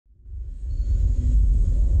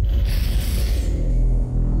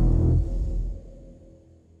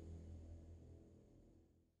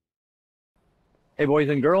Hey, boys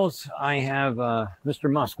and girls, I have Mr.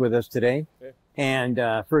 Musk with us today. Hey. And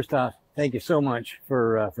first off, thank you so much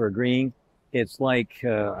for agreeing. It's like,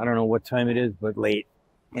 I don't know what time it is, but late.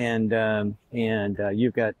 And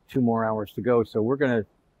you've got 2 more hours to go. So we're going to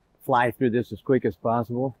fly through this as quick as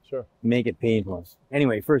possible. Sure. Make it painless.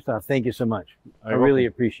 Anyway, first off, thank you so much. I welcome. really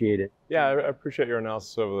appreciate it. Yeah, I appreciate your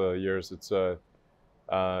analysis over the years. It's,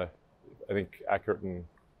 I think, accurate and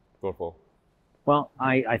thoughtful. Well,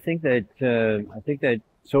 I think that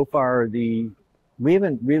so far we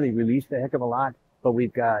haven't really released a heck of a lot, but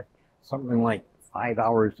we've got something like 5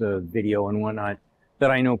 hours of video and whatnot that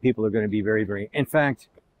I know people are going to be very, very. In fact,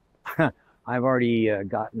 I've already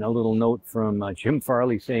gotten a little note from Jim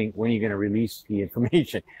Farley saying, when are you going to release the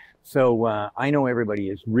information? So I know everybody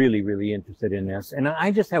is really, really interested in this. And I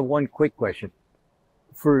just have one quick question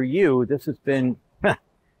for you. This has been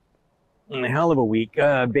a hell of a week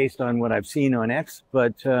based on what I've seen on X,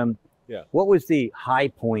 but yeah. What was the high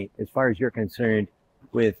point as far as you're concerned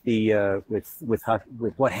with the with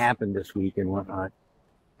what happened this week and whatnot?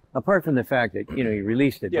 Apart from the fact that you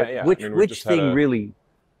released it, yeah, but yeah. which thing really?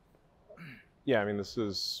 Yeah, I mean, this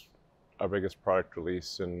is our biggest product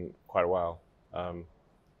release in quite a while, I mean,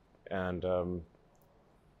 the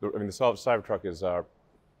Cybertruck is our,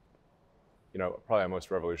 probably our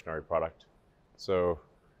most revolutionary product. So,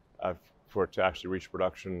 for it to actually reach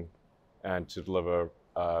production and to deliver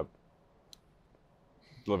the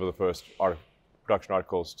first production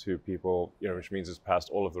articles to people, which means it's passed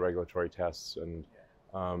all of the regulatory tests and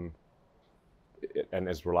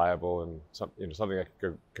is reliable and something that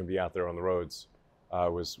can be out there on the roads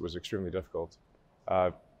was extremely difficult.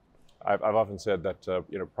 I've often said that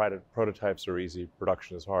prototypes are easy,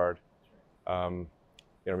 production is hard.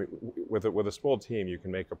 With a small team, you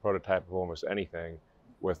can make a prototype of almost anything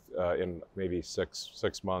in maybe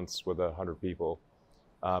six months with 100 people,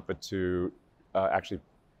 but to actually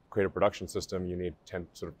create a production system, you need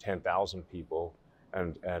 10,000 people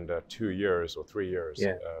and 2 years or 3 years.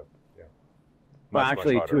 Yeah. Much, well,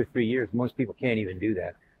 actually, much 2 or 3 years. Most people can't even do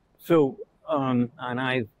that. So, and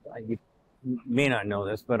you may not know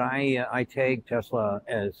this, but I tag Tesla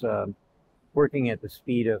as working at the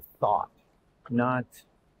speed of thought, not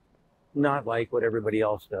like what everybody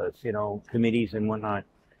else does, committees and whatnot.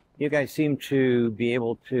 You guys seem to be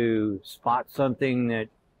able to spot something that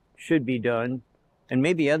should be done, and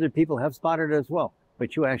maybe other people have spotted it as well,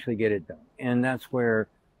 but you actually get it done. And that's where,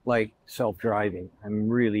 like, self-driving,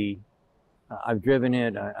 I've driven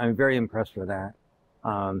it. I'm very impressed with that.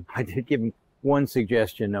 I did give him one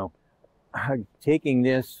suggestion, though. Taking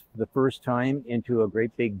this the first time into a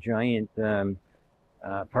great big giant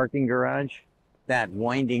parking garage, that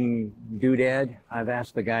winding doodad, I've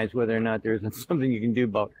asked the guys whether or not there's something you can do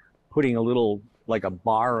about putting a little, like a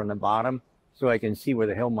bar on the bottom so I can see where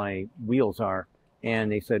the hell my wheels are. And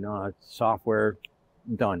they said, oh, it's software,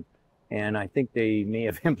 done. And I think they may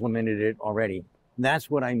have implemented it already. That's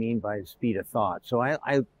what I mean by speed of thought. So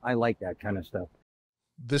I like that kind of stuff.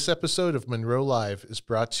 This episode of Munro Live is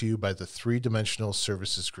brought to you by the 3-Dimensional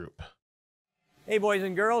Services Group. Hey, boys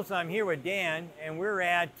and girls, I'm here with Dan, and we're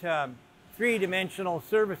at 3-Dimensional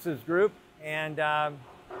Services Group. And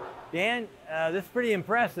Dan, this is pretty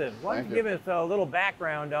impressive. Why don't you give us a little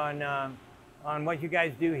background on what you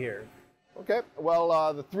guys do here? Okay,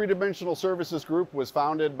 well, the 3-Dimensional Services Group was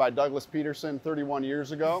founded by Douglas Peterson 31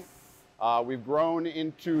 years ago. We've grown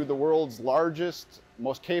into the world's largest,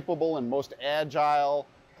 most capable, and most agile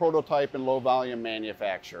prototype and low-volume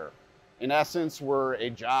manufacturer. In essence, we're a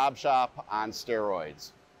job shop on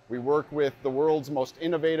steroids. We work with the world's most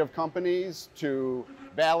innovative companies to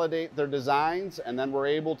validate their designs, and then we're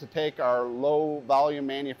able to take our low-volume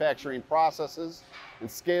manufacturing processes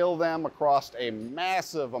and scale them across a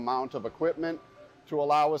massive amount of equipment to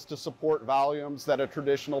allow us to support volumes that a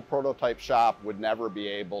traditional prototype shop would never be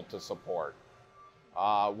able to support.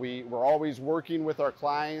 We're always working with our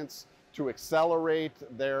clients to accelerate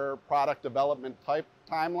their product development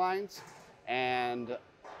timelines and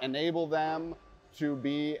enable them to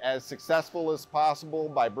be as successful as possible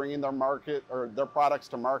by bringing their products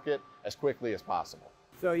to market as quickly as possible.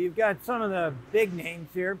 So you've got some of the big names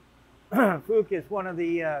here. Fuchs is one of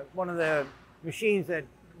the machines that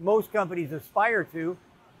most companies aspire to,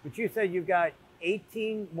 but you said you've got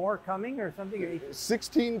 18 more coming or something?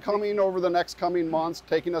 16 coming over the next coming months,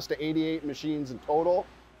 taking us to 88 machines in total.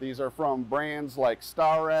 These are from brands like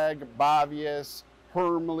Starreg, Bavius,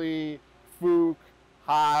 Hermle, Fuchs,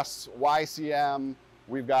 Haas, YCM.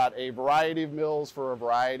 We've got a variety of mills for a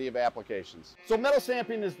variety of applications. So metal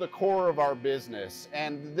stamping is the core of our business,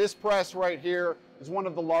 and this press right here is one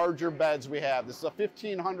of the larger beds we have. This is a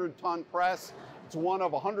 1,500-ton press. It's one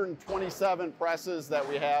of 127 presses that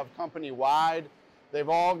we have company-wide. They've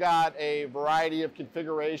all got a variety of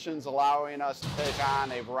configurations allowing us to take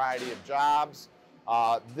on a variety of jobs.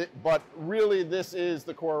 But really, this is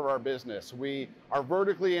the core of our business. We are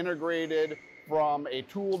vertically integrated from a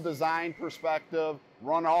tool design perspective,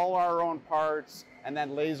 run all our own parts, and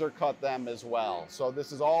then laser cut them as well. So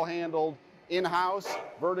this is all handled in-house,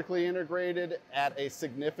 vertically integrated at a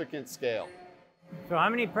significant scale. So how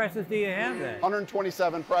many presses do you have then?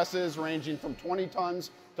 127 presses ranging from 20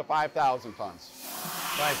 tons to 5,000 tons.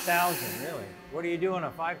 5,000, really? What do you do on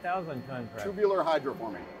a 5,000 ton press? Tubular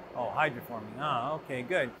hydroforming. Oh, hydroforming. Oh, okay,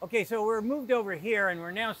 good. Okay, so we're moved over here and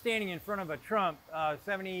we're now standing in front of a Trump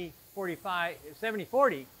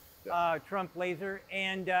 7040 Trump laser,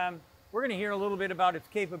 and we're going to hear a little bit about its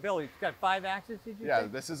capabilities. It's got 5 axes, did you say? Yeah,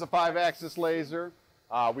 this is a 5-axis laser.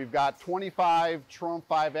 We've got 25 Trump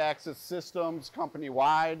 5-axis systems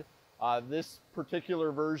company-wide. This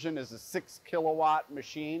particular version is a 6 kilowatt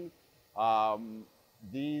machine.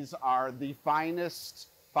 These are the finest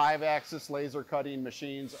 5-axis laser cutting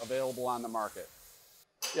machines available on the market.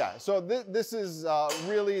 Yeah, so this is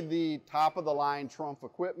really the top of the line Trump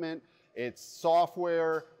equipment. Its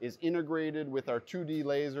software is integrated with our 2D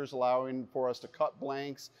lasers, allowing for us to cut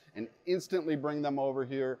blanks and instantly bring them over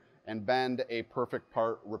here and bend a perfect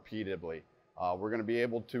part repeatedly. We're going to be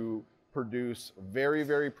able to produce very,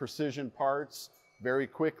 very precision parts very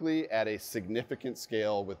quickly at a significant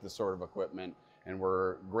scale with this sort of equipment. And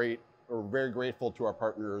we're very grateful to our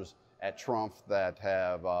partners at Trump that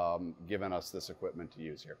have given us this equipment to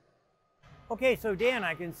use here. Okay, so Dan,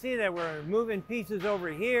 I can see that we're moving pieces over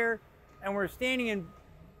here and we're standing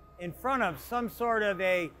in front of some sort of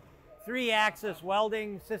a 3-axis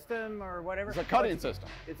welding system or whatever. It's a cutting system.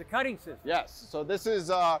 It's a cutting system. Yes, so this is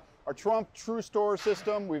our Trump True Store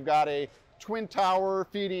system. We've got a twin tower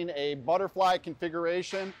feeding a butterfly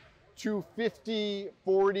configuration, 2 50,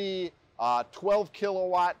 40, 12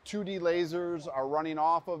 kilowatt 2D lasers are running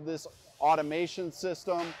off of this automation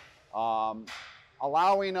system,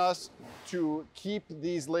 allowing us to keep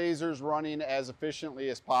these lasers running as efficiently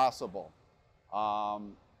as possible.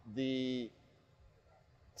 The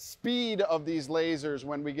speed of these lasers,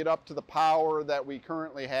 when we get up to the power that we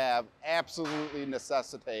currently have, absolutely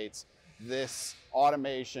necessitates this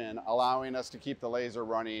automation, allowing us to keep the laser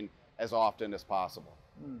running as often as possible.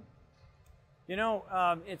 You know,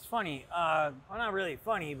 it's funny. Well, not really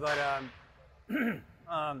funny, but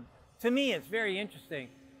to me, it's very interesting.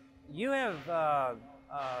 You have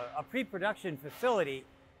a pre-production facility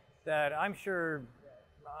that I'm sure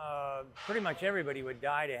pretty much everybody would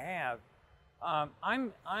die to have.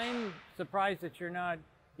 I'm surprised that you're not.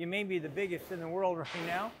 You may be the biggest in the world right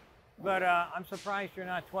now, but I'm surprised you're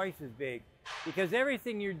not twice as big, because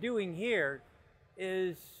everything you're doing here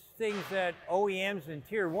is things that OEMs and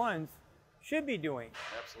Tier 1s should be doing.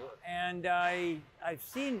 Absolutely. And I've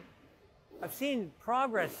seen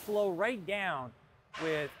progress slow right down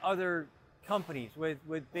with other companies,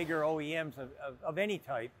 with bigger OEMs of any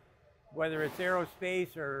type, whether it's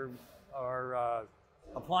aerospace or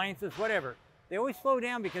appliances, whatever. They always slow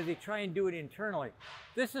down because they try and do it internally.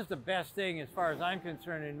 This is the best thing as far as I'm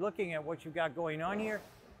concerned. And looking at what you've got going on here,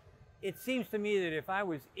 it seems to me that if I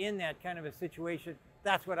was in that kind of a situation,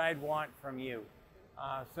 that's what I'd want from you.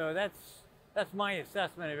 So that's my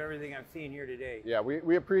assessment of everything I'm seeing here today. Yeah,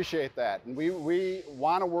 we appreciate that. And we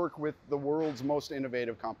want to work with the world's most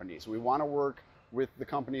innovative companies. We want to work with the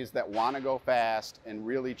companies that want to go fast and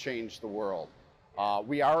really change the world.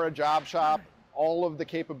 We are a job shop. All of the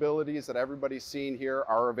capabilities that everybody's seen here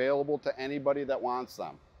are available to anybody that wants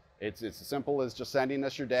them. It's as simple as just sending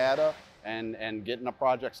us your data and getting a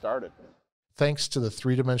project started. Thanks to the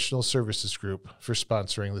 3 Dimensional Services Group for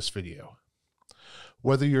sponsoring this video.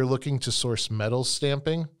 Whether you're looking to source metal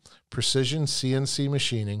stamping, precision CNC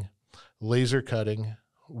machining, laser cutting,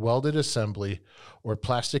 welded assembly, or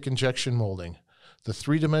plastic injection molding, the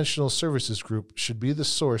 3 Dimensional Services Group should be the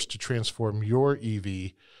source to transform your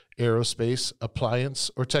EV, aerospace,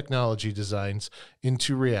 appliance, or technology designs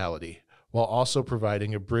into reality, while also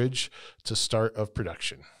providing a bridge to start of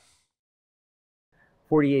production.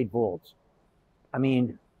 48 volts. I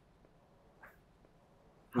mean,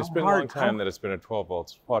 it's been a long time that it's been at 12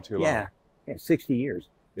 volts, far too long. Yeah, 60 years.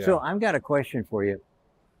 Yeah. So I've got a question for you.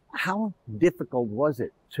 How difficult was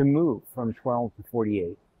it to move from 12 to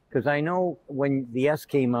 48? Because I know when the S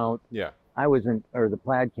came out, Yeah. or the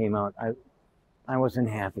Plaid came out, I wasn't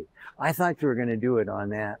happy. I thought you were going to do it on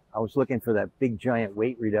that. I was looking for that big giant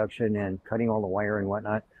weight reduction and cutting all the wire and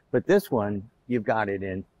whatnot. But this one, you've got it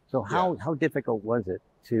in. So how difficult was it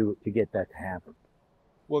to get that to happen?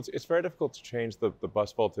 Well, it's very difficult to change the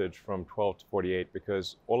bus voltage from 12 to 48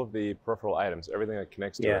 because all of the peripheral items, everything that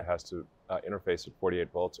connects to it has to interface at 48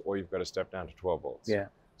 volts, or you've got to step down to 12 volts. Yeah.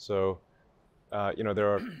 So, you know,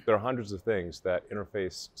 there are hundreds of things that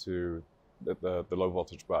interface to the low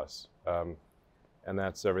voltage bus, and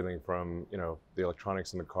that's everything from, you know, the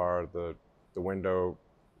electronics in the car, the window,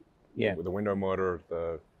 the window motor,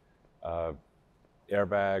 the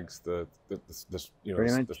airbags, the you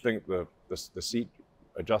know the seat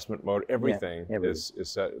adjustment mode, everything is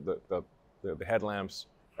set. The headlamps,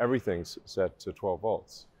 everything's set to 12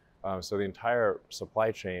 volts. So the entire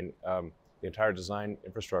supply chain, the entire design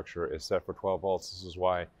infrastructure is set for 12 volts. This is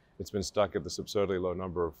why it's been stuck at this absurdly low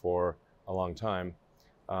number for a long time.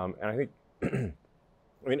 And I think, I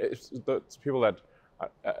mean, it's people that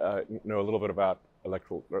know a little bit about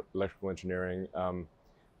electrical engineering.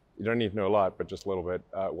 You don't need to know a lot, but just a little bit,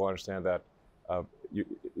 will understand that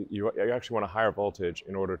you actually want a higher voltage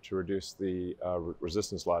in order to reduce the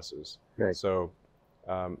resistance losses. Right. So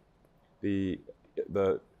the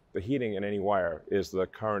heating in any wire is the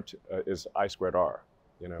current is I squared R.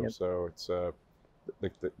 You know, so it's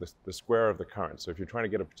the square of the current. So if you're trying to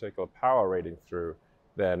get a particular power rating through,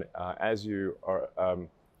 then as you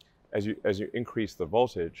increase the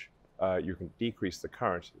voltage, you can decrease the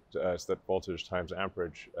current so that voltage times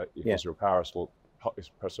amperage equals your power, so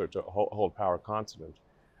to hold power constant.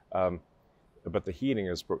 But the heating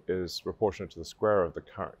is proportionate to the square of the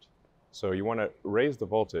current. So you want to raise the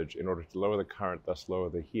voltage in order to lower the current, thus lower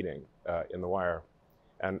the heating in the wire.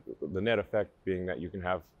 And the net effect being that you can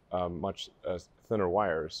have much thinner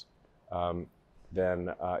wires.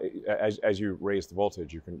 Then as you raise the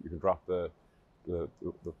voltage, you can drop the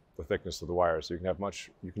thickness of the wire. So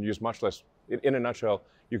you can use much less, in a nutshell,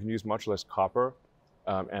 you can use much less copper,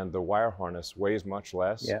 and the wire harness weighs much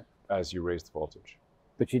less as you raise the voltage.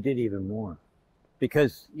 But you did even more,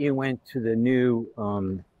 because you went to the new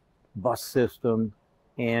bus system,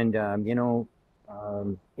 and you know,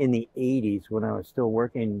 in the 80s when I was still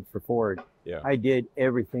working for Ford, I did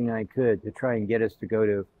everything I could to try and get us to go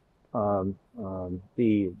to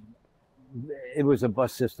it was a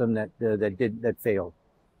bus system that failed,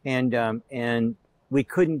 and we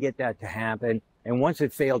couldn't get that to happen. And once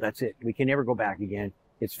it failed, that's it. We can never go back again.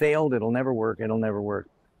 It's failed. It'll never work. It'll never work.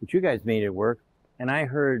 But you guys made it work. And I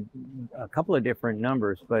heard a couple of different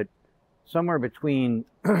numbers, but somewhere between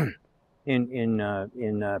in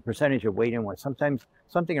percentage of weight and what, sometimes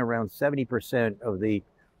something around 70% of the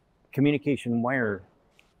communication wire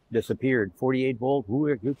disappeared. 48 volt.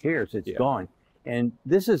 Who cares? It's gone. And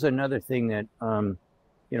this is another thing that you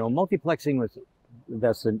know, multiplexing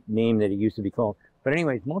that's the name that it used to be called. But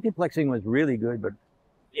anyways, multiplexing was really good, but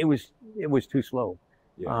it was too slow.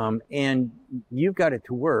 And you've got it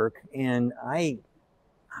to work. And I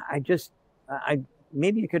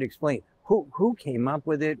maybe you could explain who came up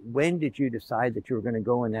with it. When did you decide that you were going to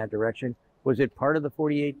go in that direction? Was it part of the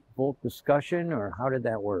 48 volt discussion, or how did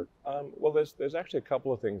that work? Well, there's actually a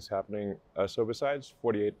couple of things happening. So besides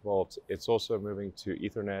 48 volts, it's also moving to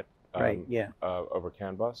Ethernet over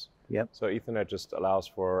CAN bus. So Ethernet just allows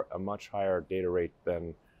for a much higher data rate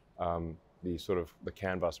than the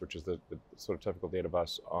CAN bus, which is the sort of typical data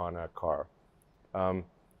bus on a car. You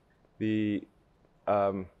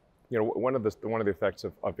know, one of the effects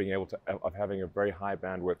of being able to having a very high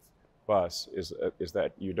bandwidth bus is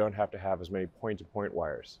that you don't have to have as many point-to-point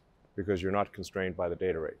wires, because you're not constrained by the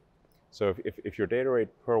data rate. So if your data rate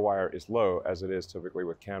per wire is low, as it is typically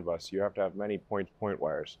with CAN bus, you have to have many point-to-point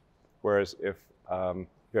wires. Whereas if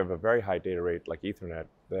you have a very high data rate like Ethernet,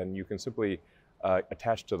 then you can simply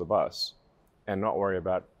attach to the bus and not worry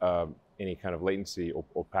about any kind of latency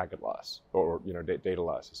or packet loss, or you know, data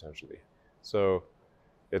loss essentially. So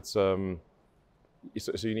it's so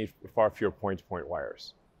you need far fewer point-to-point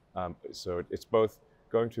wires. So it's both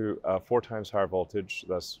going to 4 times higher voltage,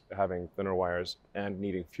 thus having thinner wires, and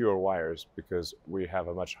needing fewer wires because we have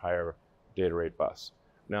a much higher data rate bus.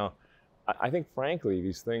 Now, I think frankly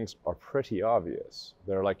these things are pretty obvious.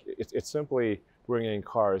 They're like it's simply bringing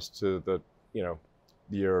cars to the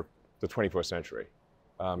the 21st century,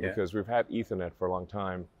 because we've had Ethernet for a long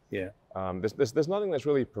time. There's nothing that's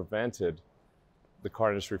really prevented the car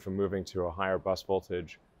industry from moving to a higher bus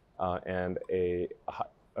voltage and a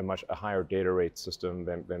much higher data rate system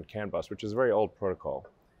than CAN bus, which is a very old protocol.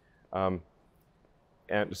 And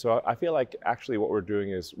so I feel like actually what we're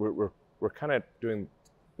doing is we're kind of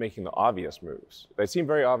making the obvious moves. They seem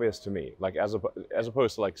very obvious to me, like as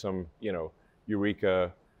opposed to like some, you know,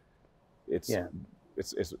 eureka. It's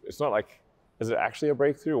not like, is it actually a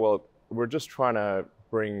breakthrough? Well, we're just trying to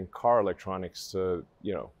bring car electronics to,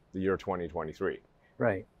 you know, the year 2023.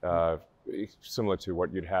 Right. Similar to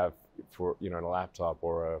what you'd have for, in a laptop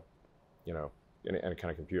or a, any kind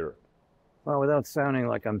of computer. Well, without sounding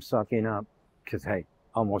like I'm sucking up, because I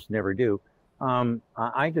almost never do,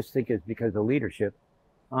 I just think it's because of leadership.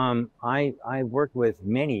 I worked with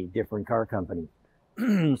many different car companies,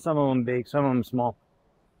 some of them big, some of them small.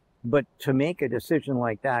 But to make a decision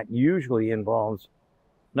like that usually involves,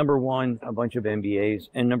 number one, a bunch of MBAs,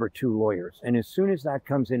 and number two, lawyers. And as soon as that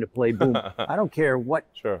comes into play, boom, I don't care what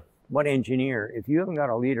engineer, if you haven't got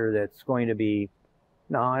a leader that's going to be,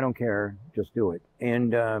 no, I don't care, just do it.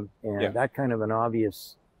 And that kind of an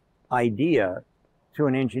obvious idea to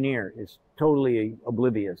an engineer is totally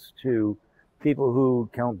oblivious to people who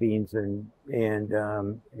count beans and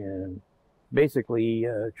basically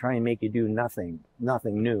try and make you do nothing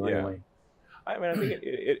new anyway. I mean, I think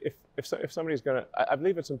if somebody's gonna, I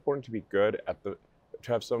believe it's important to be good at to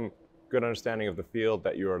have some good understanding of the field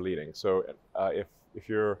that you are leading. So if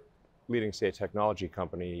you're leading, say, a technology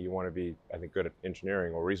company, you want to be, I think, good at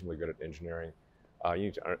engineering or reasonably good at engineering. You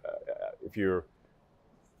need to, if you're,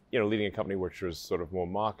 leading a company which is sort of more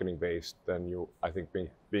marketing based, then I think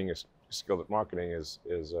being skilled at marketing is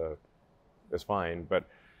fine. But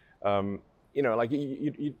like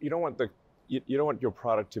you don't want you don't want your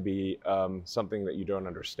product to be something that you don't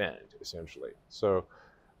understand, essentially. So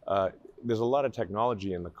there's a lot of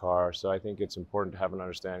technology in the car, so I think it's important to have an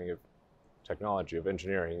understanding of technology, of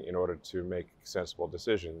engineering, in order to make sensible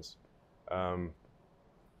decisions. I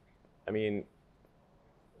mean,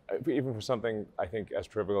 even for something I think as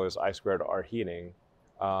trivial as I2R heating,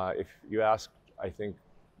 if you ask, I think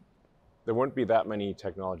there wouldn't be that many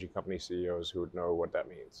technology company CEOs who would know what that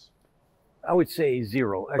means. I would say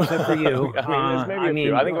zero, except for you. I mean, there's maybe a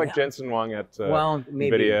few. I think like Jensen Wong at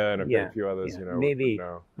maybe, NVIDIA and a few others, maybe. would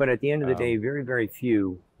know. But at the end of the day, very, very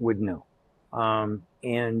few would know. And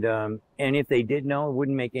if they did know, it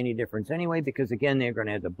wouldn't make any difference anyway, because again, they're going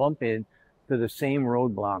to have to bump in to the same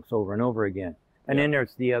roadblocks over and over again. And then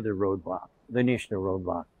there's the other roadblock, the Nishna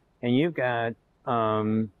roadblock. And you've got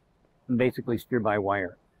basically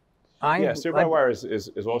steer-by-wire. Steer-by-wire is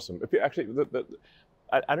awesome. Actually,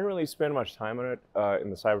 I didn't really spend much time on it in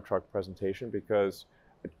the Cybertruck presentation because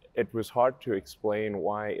it was hard to explain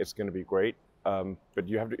why it's going to be great. But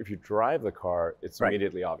you have to, if you drive the car, it's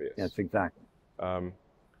immediately obvious. Yes, exactly.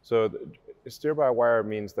 So steer-by-wire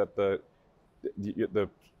means that the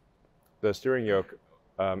steering yoke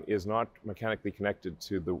is not mechanically connected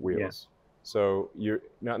to the wheels. Yeah. So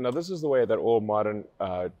now this is the way that all modern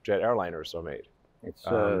jet airliners are made. It's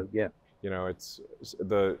it's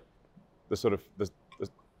the sort of the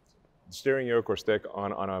steering yoke or stick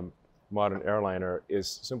on a modern airliner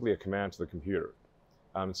is simply a command to the computer.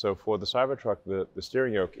 So for the Cybertruck, the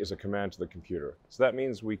steering yoke is a command to the computer. So that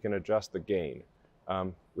means we can adjust the gain,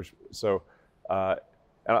 and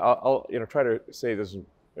I'll try to say this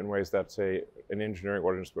in ways that, say, an engineering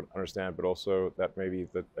audience would understand, but also that maybe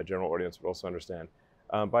a general audience would also understand.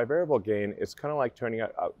 By variable gain, it's kind of like turning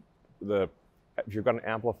out if you've got an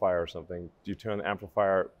amplifier or something, do you turn the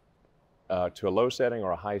amplifier to a low setting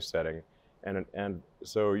or a high setting? And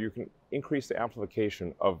so you can increase the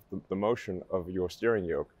amplification of the motion of your steering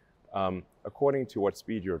yoke according to what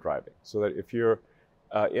speed you're driving. So that if you're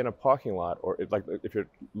in a parking lot, or if you're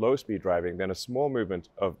low speed driving, then a small movement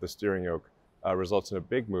of the steering yoke results in a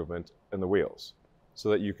big movement in the wheels. So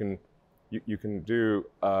that you can do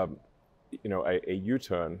a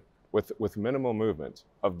U-turn with minimal movement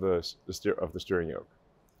of the steering yoke.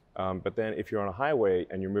 But then if you're on a highway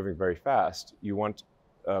and you're moving very fast, you want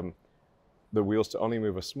the wheels to only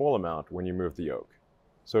move a small amount when you move the yoke.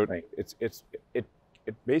 So it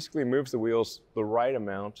basically moves the wheels the right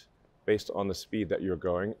amount based on the speed that you're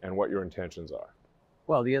going and what your intentions are.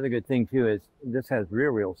 Well, the other good thing too is this has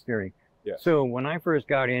rear wheel steering. Yes. So when I first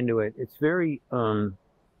got into it, it's very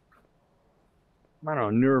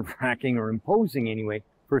nerve-wracking or imposing anyway.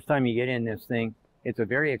 First time you get in this thing, it's a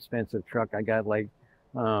very expensive truck. I got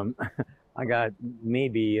I got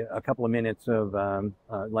maybe a couple of minutes of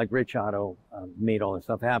like Rich Otto made all this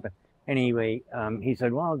stuff happen. Anyway, he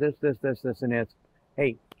said, well, this, and this.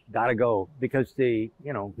 Hey, gotta go, because he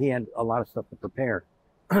had a lot of stuff to prepare.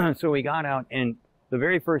 So we got out, and the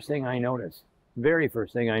very first thing I noticed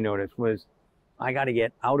was I got to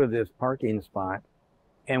get out of this parking spot,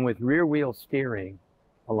 and with rear wheel steering,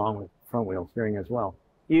 along with front wheel steering as well,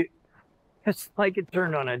 it's like it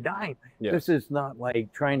turned on a dime. Yes. This is not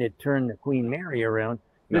like trying to turn the Queen Mary around.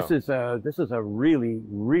 No. This is a really,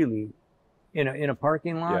 really, in a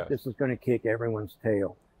parking lot, yes, this is going to kick everyone's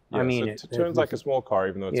tail. Yes, I mean, it turns like a small car,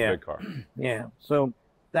 even though it's a big car. Yeah. So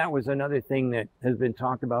that was another thing that has been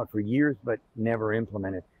talked about for years, but never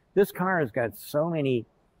implemented. this car has got so many,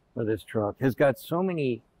 or this truck has got so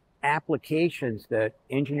many applications that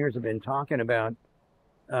engineers have been talking about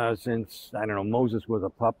since, I don't know, Moses was a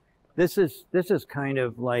pup. This is kind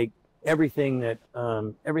of like everything that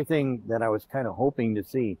I was kind of hoping to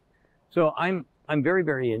see. So I'm very,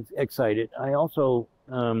 very excited. I also,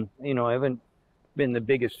 you know, I haven't been the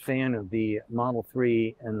biggest fan of the Model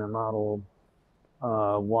 3 and the Model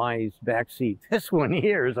Y's backseat. This one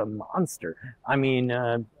here is a monster. I mean,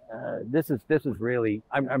 this is really,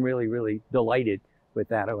 I'm really, really delighted with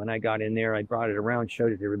that. When I got in there, I brought it around,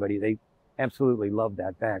 showed it to everybody. They absolutely loved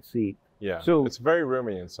that back seat. Yeah, so it's very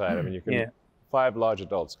roomy inside. I mean, you can, yeah. 5 large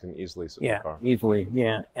adults can easily sit in the car. Yeah, easily,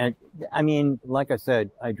 yeah. And I mean, like I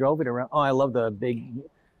said, I drove it around. Oh, I love the big,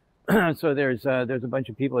 so there's a bunch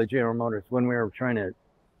of people at General Motors. When we were trying to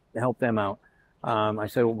help them out, I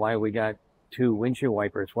said, well, why we got 2 windshield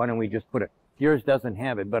wipers? Why don't we just put yours doesn't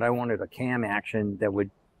have it, but I wanted a cam action that would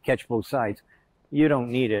catch both sides. You don't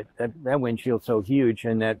need it. That windshield's so huge,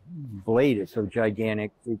 and that blade is so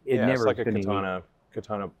gigantic. It never it's like a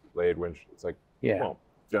katana blade winch. It's like, well,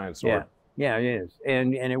 giant sword. Yeah, it is,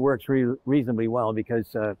 and it works reasonably well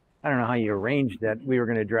because I don't know how you arranged that. We were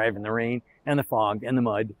going to drive in the rain and the fog and the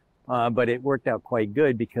mud, but it worked out quite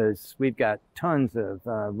good because we've got tons of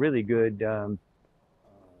really good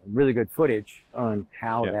footage on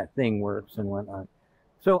how that thing works and whatnot.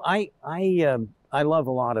 So I love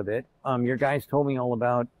a lot of it. Your guys told me all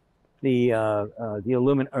about the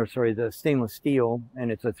the stainless steel, and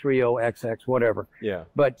it's a 30XX whatever. Yeah.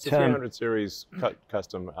 But it's a 300 series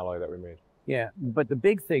custom alloy that we made. Yeah, but the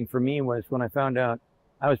big thing for me was when I found out,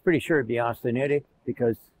 I was pretty sure it'd be austenitic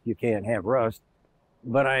because you can't have rust,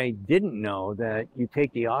 but I didn't know that you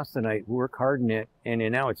take the austenite, work harden it, and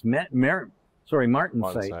now it's martensite.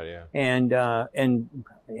 Yeah. And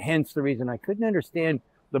hence the reason I couldn't understand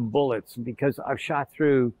the bullets, because I've shot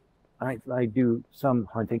through, I do some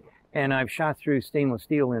hunting, and I've shot through stainless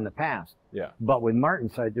steel in the past. Yeah. But with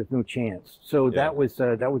martensite, there's no chance. So that was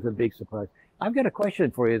a big surprise. I've got a question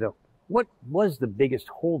for you though. What was the biggest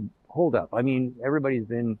hold up? I mean, everybody's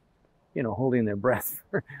been, you know, holding their breath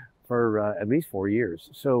for at least 4 years.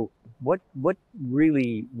 So what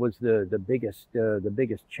really was the biggest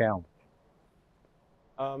challenge?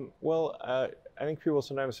 Well, I think people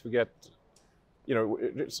sometimes forget. You know,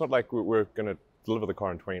 it's not like we're going to deliver the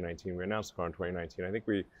car in 2019. We announced the car in 2019. I think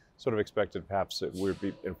we sort of expected perhaps it would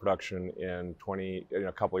be in production in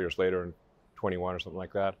a couple of years later in 21 or something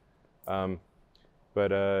like that.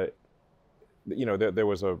 But you know, there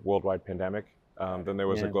was a worldwide pandemic. Then there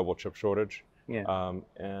was a global chip shortage. Yeah.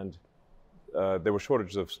 And there were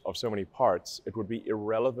shortages of so many parts. It would be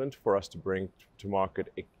irrelevant for us to bring to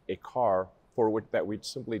market a car for which that we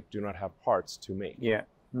simply do not have parts to make. Yeah.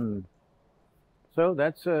 So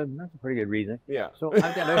that's a pretty good reason. Yeah. So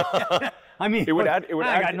I've got I mean,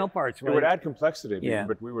 I got no parts. It would add complexity, yeah.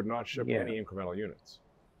 But we would not ship any incremental units.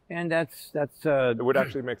 And that's it would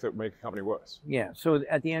actually make the company worse. Yeah. So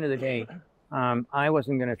at the end of the day, I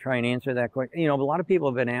wasn't going to try and answer that question. You know, a lot of people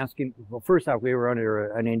have been asking. Well, first off, we were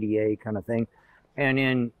under an NDA kind of thing, and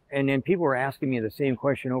then people were asking me the same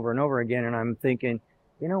question over and over again, and I'm thinking,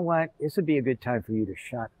 you know what, this would be a good time for you to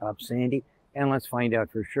shut up, Sandy, and let's find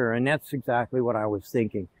out for sure. And that's exactly what I was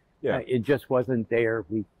thinking. Yeah. It just wasn't there.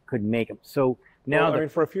 We couldn't make them. So now, well, I mean,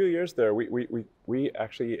 for a few years there, we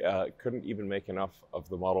actually couldn't even make enough of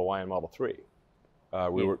the Model Y and Model 3.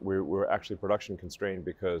 We were actually production constrained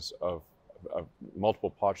because of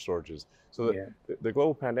multiple part shortages. So the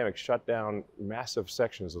global pandemic shut down massive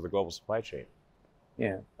sections of the global supply chain.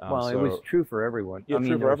 Yeah. Well, it was true for everyone. Yeah, I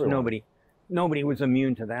mean, there was nobody was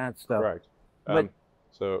immune to that stuff. Correct.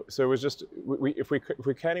 So it was just if we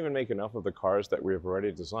can't even make enough of the cars that we have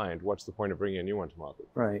already designed, what's the point of bringing a new one to market?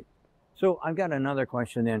 Right. So I've got another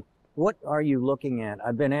question then. What are you looking at?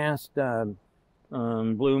 I've been asked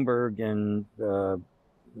Bloomberg and I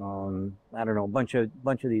don't know, a bunch of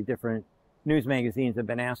these different news magazines have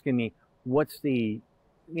been asking me, what's the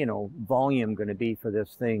volume going to be for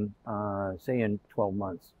this thing, say in 12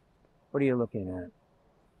 months? What are you looking at?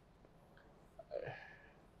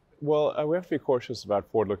 Well, we have to be cautious about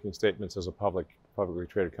forward-looking statements as a publicly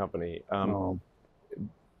traded company.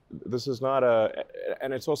 This is not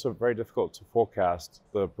and it's also very difficult to forecast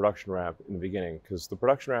the production ramp in the beginning, because the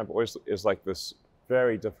production ramp always is like this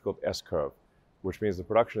very difficult S-curve, which means the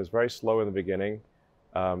production is very slow in the beginning.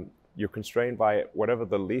 You're constrained by whatever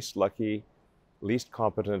the least lucky, least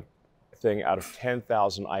competent thing out of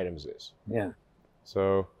 10,000 items is. Yeah.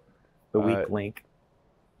 So the weak link.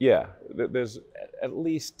 Yeah, there's at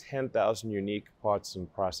least 10,000 unique parts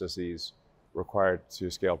and processes required to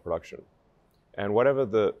scale production. And whatever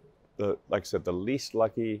the like I said, the least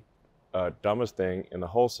lucky, dumbest thing in the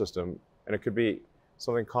whole system, and it could be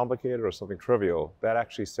something complicated or something trivial, that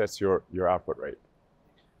actually sets your output rate.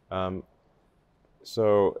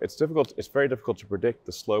 So it's difficult. It's very difficult to predict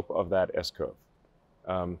the slope of that S-curve.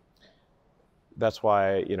 That's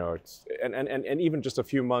why, you know, it's and even just a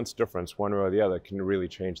few months difference one way or the other can really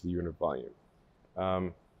change the unit volume.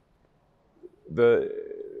 The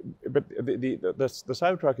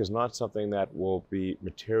Cybertruck is not something that will be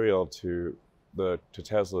material to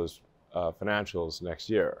Tesla's financials next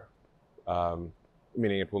year.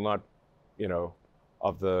 Meaning it will not, you know,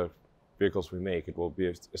 of the vehicles we make, it will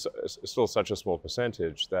be still such a small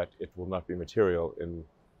percentage that it will not be material in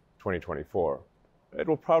 2024. It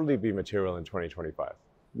will probably be material in 2025.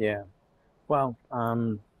 Yeah. Well,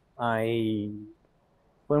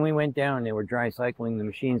 when we went down, they were dry cycling the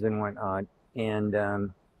machines and whatnot, and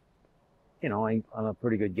you know, I'm a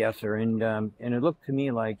pretty good guesser, and it looked to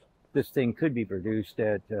me like this thing could be produced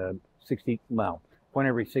at 60, well, one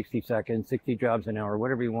every 60 seconds, 60 jobs an hour,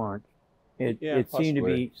 whatever you want. It seemed to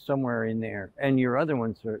be somewhere in there. And your other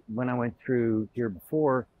ones, when I went through here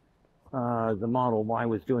before, the Model Y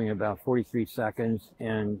was doing about 43 seconds,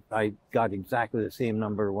 and I got exactly the same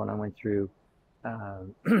number when I went through, what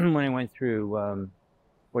do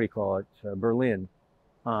you call it, Berlin.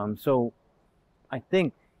 So I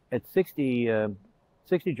think at 60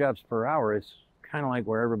 jobs per hour is kind of like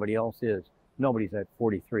where everybody else is. Nobody's at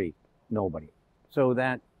 43, nobody. So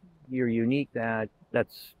that you're unique.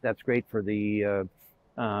 That's great for the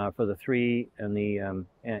 3 and the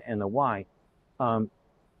Y.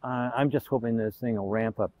 I'm just hoping this thing will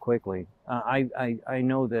ramp up quickly. I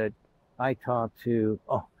know that I talked to.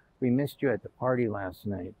 Oh, we missed you at the party last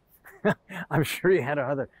night. I'm sure you had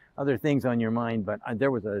other things on your mind, but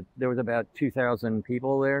there was about 2,000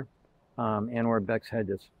 people there. Anwar Bex had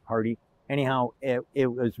this party. Anyhow, it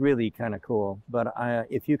was really kind of cool. But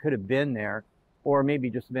if you could have been there, or maybe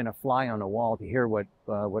just been a fly on the wall to hear what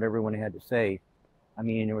everyone had to say. I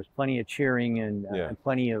mean, there was plenty of cheering and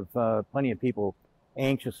plenty of people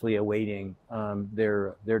anxiously awaiting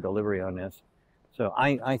their delivery on this. So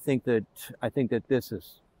I think that this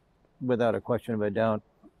is, without a question of a doubt,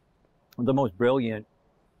 the most brilliant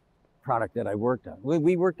product that I worked on.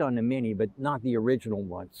 We worked on the Mini, but not the original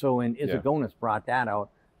one. So when Isagonis brought that out,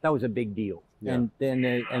 that was a big deal. Yeah. And then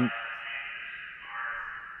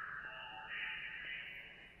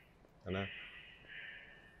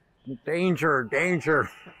danger.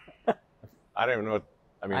 I don't even know what,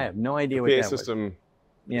 I mean, I have no idea the what PA that system, was.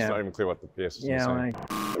 It's not even clear what the PA system is saying.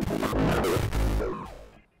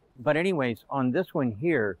 But anyways, on this one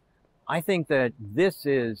here, I think that this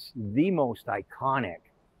is the most iconic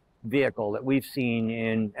vehicle that we've seen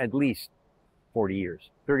in at least 40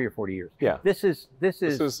 years, 30 or 40 years. Yeah. This is.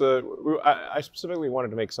 I specifically wanted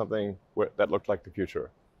to make something that looked like the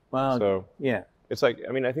future. Well, so yeah. It's like,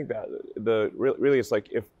 I mean, I think that really it's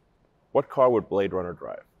like, what car would Blade Runner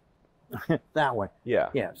drive? That one. Yeah.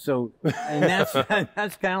 Yeah. So, and that's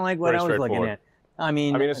kind of like what I was looking at. I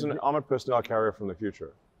mean, it's an armored personnel carrier from the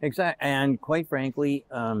future. Exactly. And quite frankly,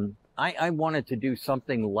 I wanted to do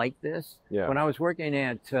something like this. Yeah. When I was working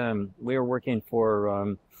at, we were working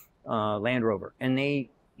for Land Rover, and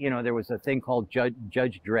there was a thing called Judge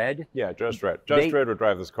Dredd. Yeah, Judge Dredd. Judge Dredd would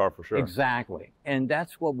drive this car for sure. Exactly. And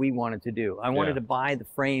that's what we wanted to do. I wanted to buy the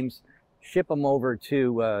frames, ship them over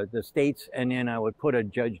to the States, and then I would put a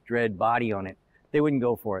Judge Dredd body on it. They wouldn't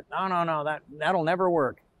go for it. No, that'll never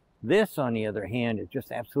work. This, on the other hand, is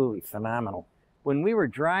just absolutely phenomenal. When we were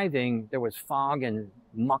driving, there was fog and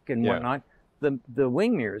muck and whatnot. The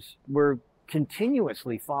wing mirrors were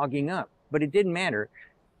continuously fogging up, but it didn't matter.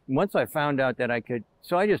 Once I found out that I could,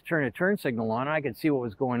 so I just turned a turn signal on, and I could see what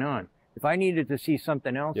was going on. If I needed to see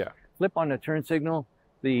something else, flip on the turn signal,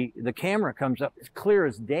 the camera comes up as clear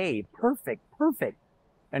as day, perfect.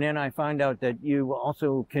 And then I find out that you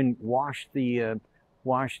also can wash the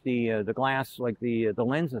glass, like the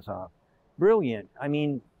lenses off. Brilliant. I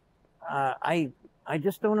mean, I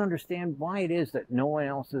just don't understand why it is that no one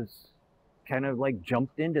else has kind of like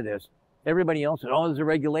jumped into this. Everybody else says, "Oh, there's a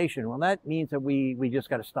regulation." Well, that means that we just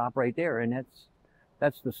got to stop right there, and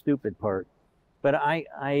that's the stupid part. But I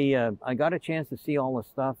got a chance to see all the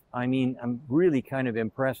stuff. I mean, I'm really kind of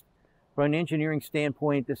impressed. From an engineering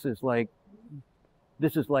standpoint, this is like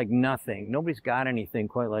nothing. Nobody's got anything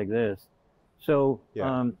quite like this. So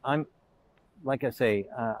I'm, like I say,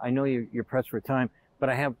 I know you're pressed for time, but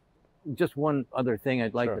I have just one other thing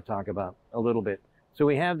I'd like to talk about a little bit. So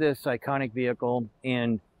we have this iconic vehicle,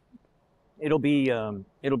 and it'll be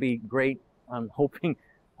great. I'm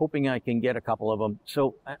hoping I can get a couple of them.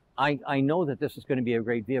 So I know that this is going to be a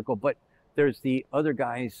great vehicle, but there's the other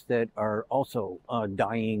guys that are also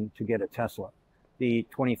dying to get a Tesla, the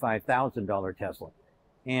 $25,000 Tesla.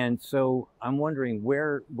 And so I'm wondering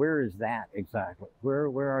where is that exactly?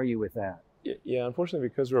 Where are you with that? Yeah, unfortunately,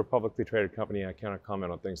 because we're a publicly traded company, I cannot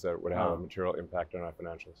comment on things that would have a material impact on our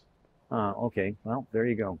financials. Okay, well, there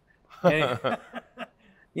you go.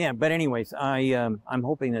 Yeah, but anyways, I'm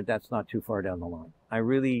hoping that that's not too far down the line. I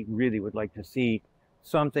really, really would like to see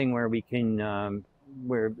something where we can,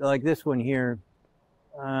 where like this one here,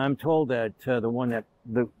 I'm told that the one that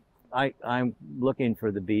I'm looking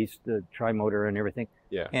for the Beast, the tri-motor and everything.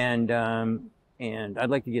 Yeah. And I'd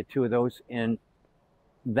like to get 2 of those. And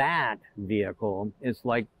that vehicle is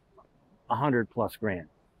like $100+ grand.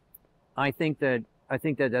 I think that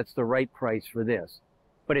that's the right price for this,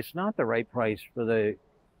 but it's not the right price for the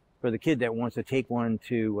kid that wants to take one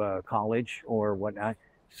to college or whatnot.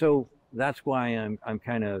 So that's why I'm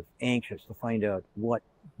kind of anxious to find out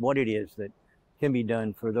what it is that can be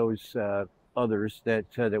done for those others that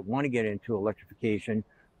want to get into electrification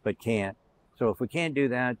but can't. So if we can't do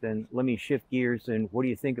that, then let me shift gears. And what do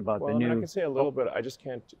you think about the new? I can say a little bit. I just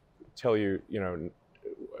can't tell you,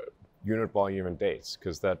 unit volume and dates,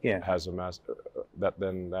 because that has a mass. That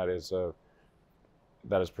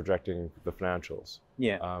is projecting the financials.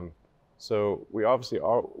 Yeah. So we obviously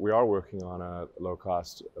are working on a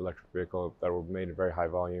low-cost electric vehicle that will be made in very high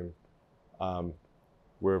volume.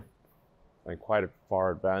 We're quite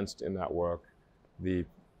far advanced in that work. I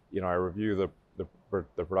review the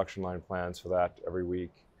production line plans for that every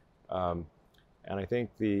week, and I think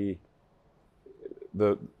the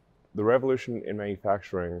revolution in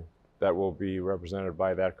manufacturing that will be represented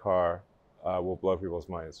by that car will blow people's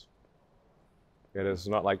minds. It is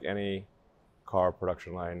not like any car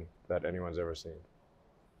production line that anyone's ever seen.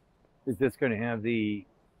 Is this going to have the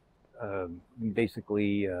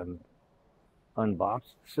basically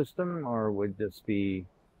unboxed system, or would this be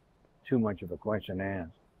too much of a question to ask?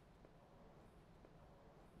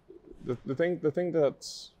 The thing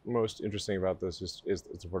that's most interesting about this is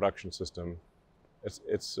it's a production system.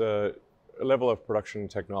 It's a level of production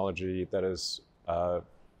technology that is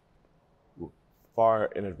far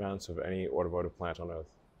in advance of any automotive plant on Earth.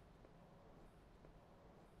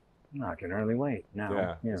 I can hardly wait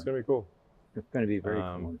now. Yeah, it's gonna be cool. It's going to be very cool,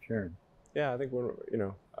 I'm sure. Yeah, I think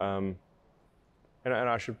and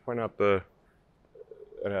I should point out that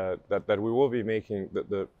we will be making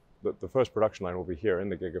the first production line will be here in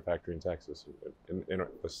the Gigafactory in Texas, in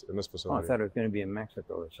this facility. Oh, I thought it was going to be in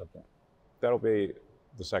Mexico or something. That'll be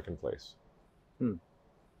the second place.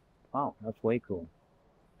 Oh, that's way cool.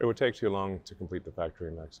 It would take too long to complete the factory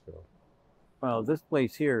in Mexico. Well, this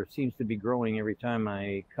place here seems to be growing every time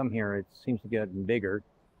I come here. It seems to get bigger.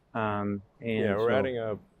 And yeah, we're adding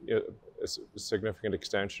a significant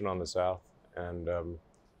extension on the south, and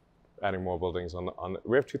adding more buildings on the.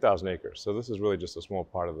 We have 2,000 acres, so this is really just a small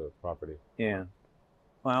part of the property. Yeah.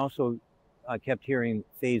 Well, I kept hearing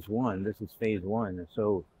phase 1. This is phase 1.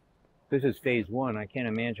 So this is phase 1. I can't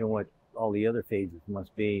imagine what all the other phases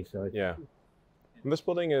must be. So yeah. And this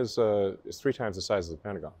building is 3 times the size of the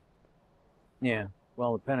Pentagon. Yeah.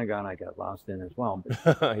 Well, the Pentagon I got lost in as well.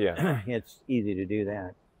 But yeah. It's easy to do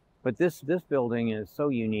that. But this building is so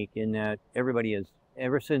unique in that everybody is,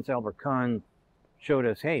 ever since Albert Kahn showed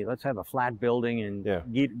us, hey, let's have a flat building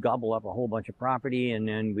and gobble up a whole bunch of property, and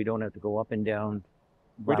then we don't have to go up and down.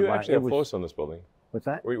 We do actually have floors on this building. What's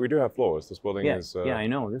that? We do have floors. This building is... yeah, I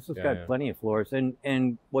know. This has got plenty of floors.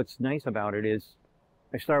 And what's nice about it is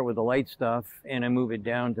I start with the light stuff, and I move it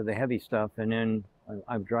down to the heavy stuff, and then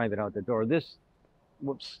I drive it out the door.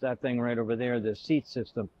 That thing right over there, the seat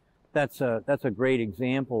system, that's a great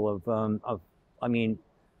example of I mean,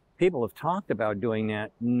 people have talked about doing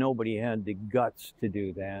that. Nobody had the guts to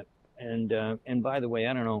do that. And by the way,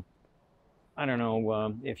 I don't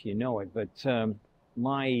know if you know it, but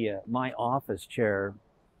my office chair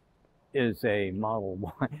is a Model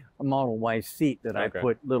Y seat that I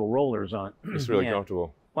put little rollers on. It's really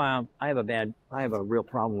comfortable. Well, I have a real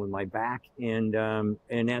problem with my back, and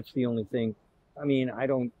that's the only thing. I mean, I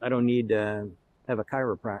don't need to have a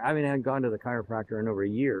chiropractor. I mean, I've gone to the chiropractor in over a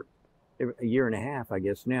year and a half, I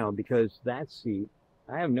guess now, because that seat,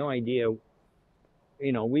 I have no idea.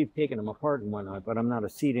 We've taken them apart and whatnot, but I'm not a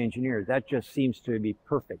seat engineer. That just seems to be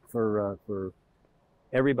perfect for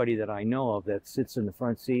everybody that I know of that sits in the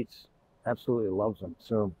front seats. Absolutely loves them.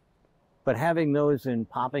 So, but having those and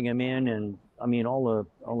popping them in, and I mean all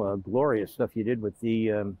the glorious stuff you did with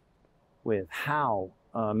the with how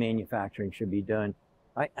manufacturing should be done,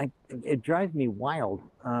 it drives me wild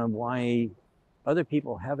why other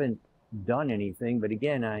people haven't done anything. But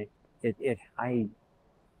again,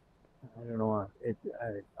 I don't know.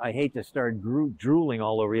 I hate to start drooling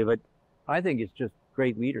all over you, but I think it's just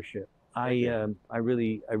great leadership. I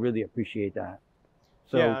really appreciate that.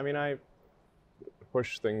 So, yeah, I mean, I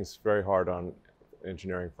push things very hard on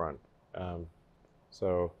engineering front.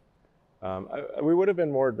 We would have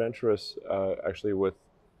been more adventurous actually with,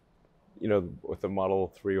 with the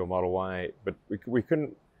Model 3 or Model Y, but we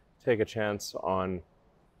couldn't take a chance on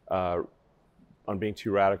being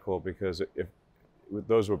too radical, because if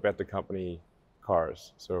those were bet the company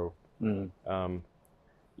cars. So, with the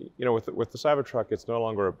Cybertruck, it's no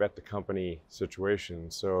longer a bet the company situation.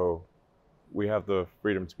 So we have the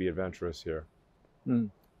freedom to be adventurous here.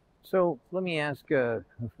 So let me ask an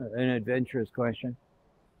adventurous question.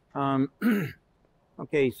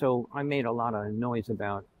 Okay, so I made a lot of noise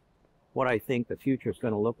about what I think the future is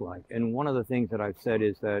going to look like. And one of the things that I've said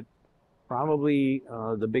is that probably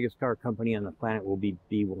the biggest car company on the planet will be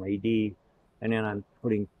BYD. And then I'm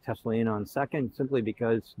putting Tesla in on second, simply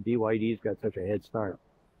because BYD's got such a head start.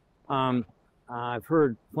 I've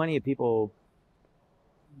heard plenty of people,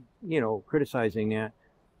 criticizing that.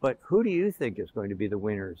 But who do you think is going to be the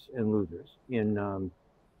winners and losers in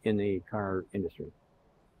the car industry?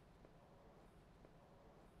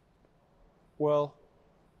 Well,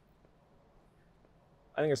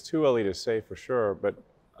 I think it's too early to say for sure, but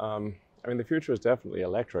I mean, the future is definitely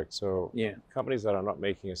electric. So yeah, companies that are not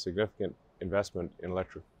making a significant investment in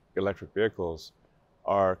electric vehicles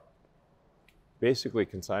are basically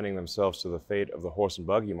consigning themselves to the fate of the horse and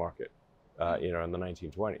buggy market, in the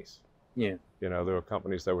 1920s. Yeah. There were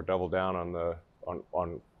companies that would double down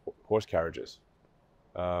on horse carriages,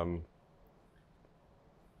 and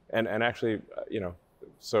actually,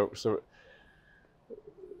 so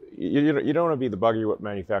you don't want to be the buggy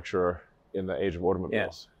manufacturer in the age of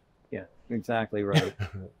automobiles. Yeah, exactly right.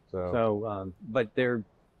 But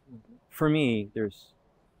for me, there's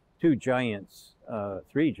three giants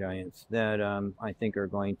that I think are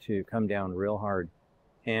going to come down real hard,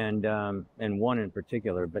 and one in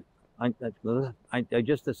particular. But I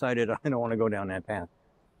just decided I don't want to go down that path.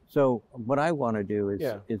 So what I want to do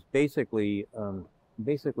is basically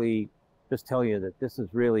just tell you that this has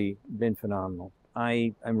really been phenomenal.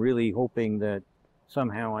 I'm really hoping that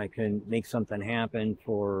somehow I can make something happen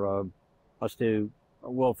for us to,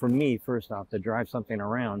 well, for me, first off, to drive something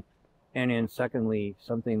around, and then secondly,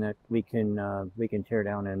 something that we can tear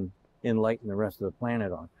down and enlighten the rest of the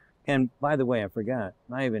planet on. And by the way, I forgot,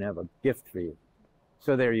 I even have a gift for you.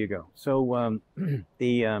 So there you go. So you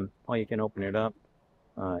can open it up.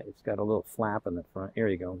 It's got a little flap in the front. Here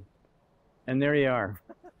you go. And there you are.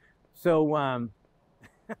 So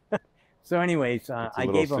so anyways, I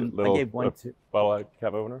gave one to bottle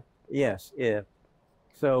cap opener. Yes, yeah.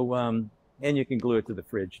 So and you can glue it to the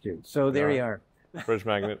fridge too. So there you are. Fridge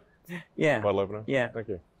magnet. Yeah. Bottle opener. Yeah. Thank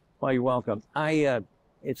you. Well, you're welcome.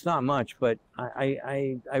 It's not much, but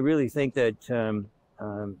I really think that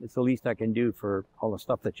it's the least I can do for all the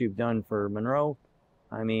stuff that you've done for Munro.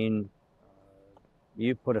 I mean,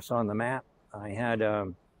 you put us on the map. I had,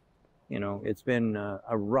 it's been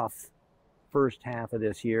a rough first half of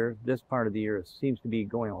this year. This part of the year seems to be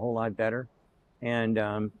going a whole lot better. And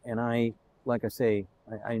I, like I say,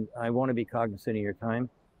 I want to be cognizant of your time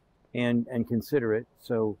and consider it.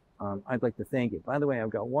 So I'd like to thank you. By the way,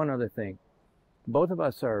 I've got one other thing. Both of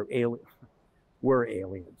us are we're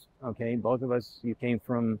aliens, okay? Both of us, you came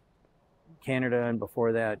from Canada, and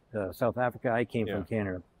before that, South Africa. I came from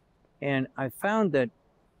Canada. And I found that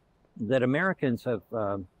Americans have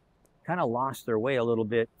kind of lost their way a little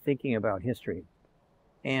bit thinking about history.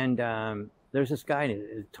 And there's this guy,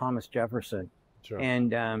 Thomas Jefferson. Sure.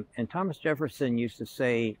 And Thomas Jefferson used to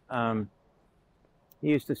say,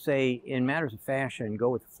 in matters of fashion, go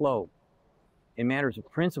with the flow. In matters of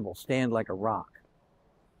principle, stand like a rock.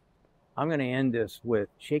 I'm going to end this with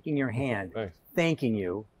shaking your hand, Thanks. thanking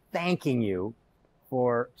you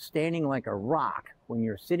for standing like a rock when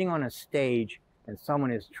you're sitting on a stage and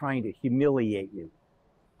someone is trying to humiliate you.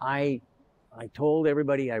 I told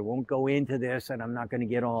everybody I won't go into this, and I'm not going to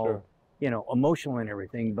get all, emotional and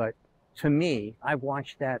everything. But to me, I've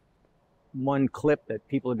watched that one clip that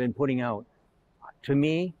people have been putting out. To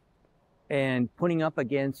me, and putting up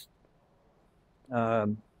against,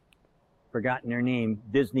 forgotten their name,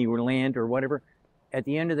 Disneyland or whatever. At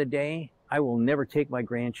the end of the day, I will never take my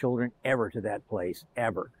grandchildren ever to that place,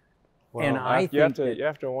 ever. Well, and you have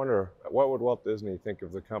to wonder, what would Walt Disney think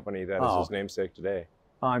of the company that is his namesake today?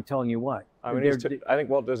 I'm telling you what. I mean, I think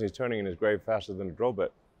Walt Disney's turning in his grave faster than a drill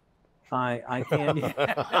bit. I can't.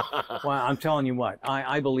 Well, I'm telling you what.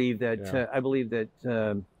 I believe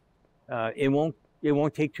that it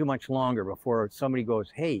won't take too much longer before somebody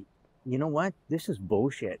goes, hey, you know what? This is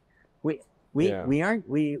bullshit. We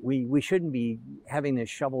shouldn't be having this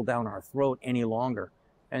shovel down our throat any longer,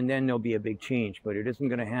 and then there'll be a big change. But it isn't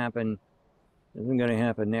going to happen. It isn't going to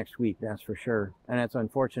happen next week, that's for sure, and that's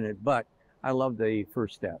unfortunate. But I love the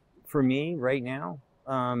first step. For me, right now,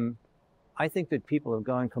 I think that people have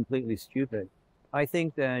gone completely stupid. I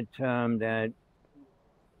think that that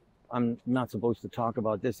I'm not supposed to talk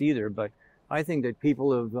about this either, but I think that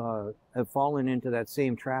people have fallen into that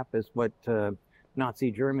same trap as what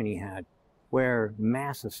Nazi Germany had, where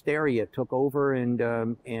mass hysteria took over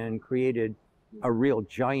and created a real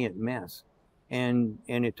giant mess, and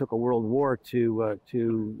it took a world war to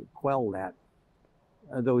quell that,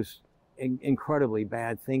 those incredibly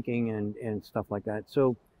bad thinking and stuff like that.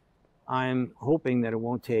 So I'm hoping that it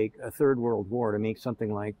won't take a third world war to make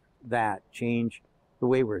something like that change the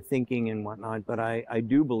way we're thinking and whatnot. But I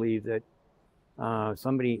do believe that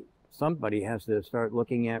somebody has to start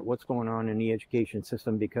looking at what's going on in the education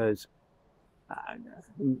system, because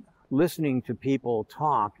listening to people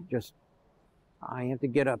talk, I have to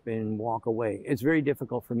get up and walk away. It's very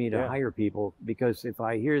difficult for me to hire people, because if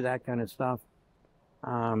I hear that kind of stuff,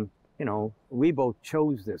 you know, we both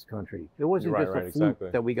chose this country. It wasn't just a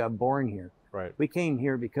fluke that we got born here. Right. We came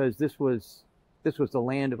here because this was the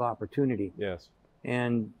land of opportunity. Yes.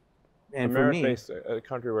 And a for me, merit-based, a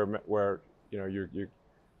country where you know you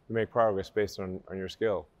make progress based on your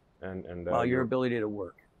skill and your ability to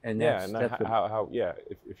work. And that's,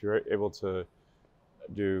 if you're able to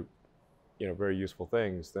do, you know, very useful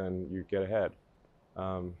things, then you get ahead.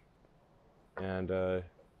 I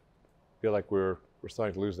feel like we're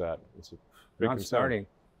starting to lose that. It's a big concern. Starting.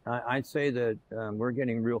 I'd say that we're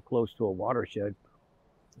getting real close to a watershed,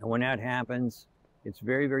 and when that happens, it's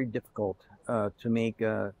very, very difficult to make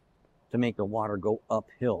the water go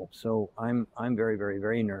uphill. So I'm very, very,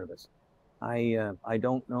 very nervous. I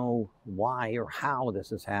don't know why or how this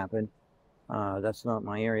has happened. That's not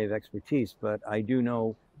my area of expertise, but I do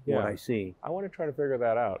know what I see. I want to try to figure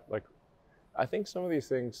that out. Like, I think some of these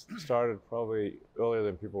things started probably earlier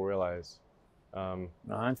than people realize. I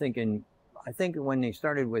think when they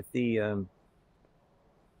started with the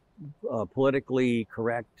politically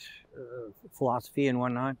correct philosophy and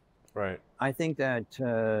whatnot, right? I think that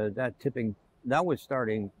was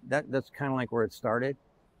starting. That's kind of like where it started,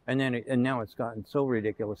 and now it's gotten so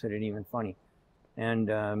ridiculous that it ain't even funny. And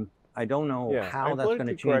I don't know how that's going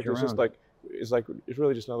to change around. It's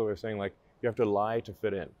really just another way of saying, like, you have to lie to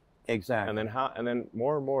fit in. Exactly. And then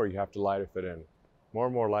more and more you have to lie to fit in, more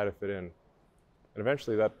and more lie to fit in, and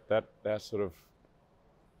eventually that sort of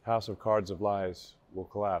house of cards of lies will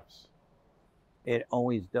collapse. It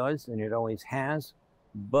always does, and it always has.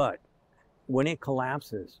 But when it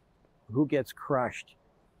collapses, who gets crushed?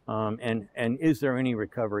 And is there any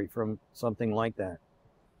recovery from something like that?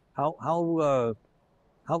 How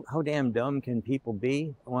damn dumb can people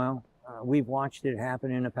be? Well, we've watched it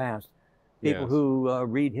happen in the past. People who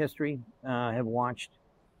read history have watched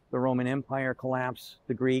the Roman Empire collapse,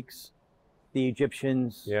 the Greeks, the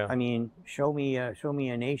Egyptians. Yeah. I mean, show me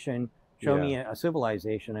a nation, show me a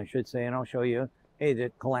civilization, I should say, and I'll show you, hey,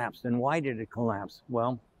 that collapsed. And why did it collapse?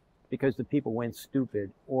 Well, because the people went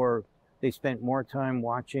stupid, or they spent more time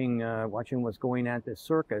watching what's going on at the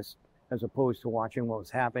circus as opposed to watching what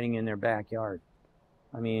was happening in their backyard.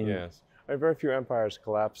 I mean, yes, very few empires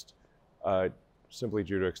collapsed simply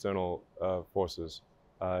due to external forces.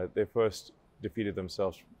 They first defeated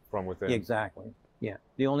themselves from within. Exactly. Yeah.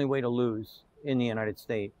 The only way to lose in the United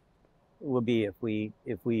States will be if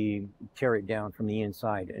we tear it down from the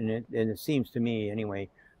inside, and it seems to me anyway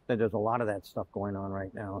that there's a lot of that stuff going on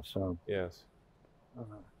right now. So yes.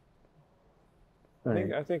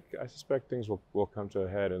 I suspect things will come to a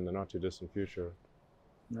head in the not too distant future.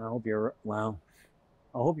 I hope you're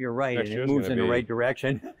right, Next and it moves in the right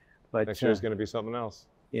direction. But next year's going to be something else.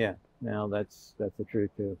 Yeah, now that's the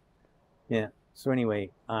truth too. Yeah. So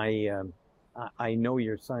anyway, I know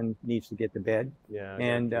your son needs to get to bed. Yeah.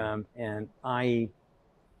 And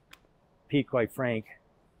Pete, quite frank,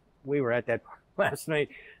 we were at that last night,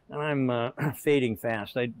 and I'm fading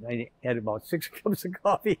fast. I had about 6 cups of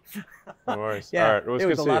coffee. No worries. Yeah, all right. it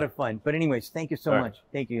was a lot of fun. But anyways, thank you so much.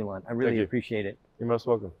 Thank you, Elon. I really appreciate it. You're most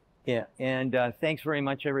welcome. Yeah, and thanks very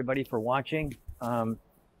much, everybody, for watching, and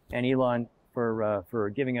Elon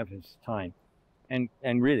for giving up his time. And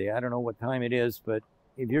really, I don't know what time it is, but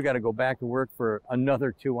if you've got to go back to work for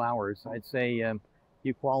another 2 hours, I'd say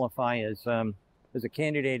you qualify as a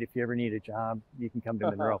candidate. If you ever need a job, you can come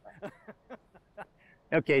to Munro.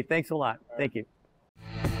 Okay, thanks a lot. Thank you.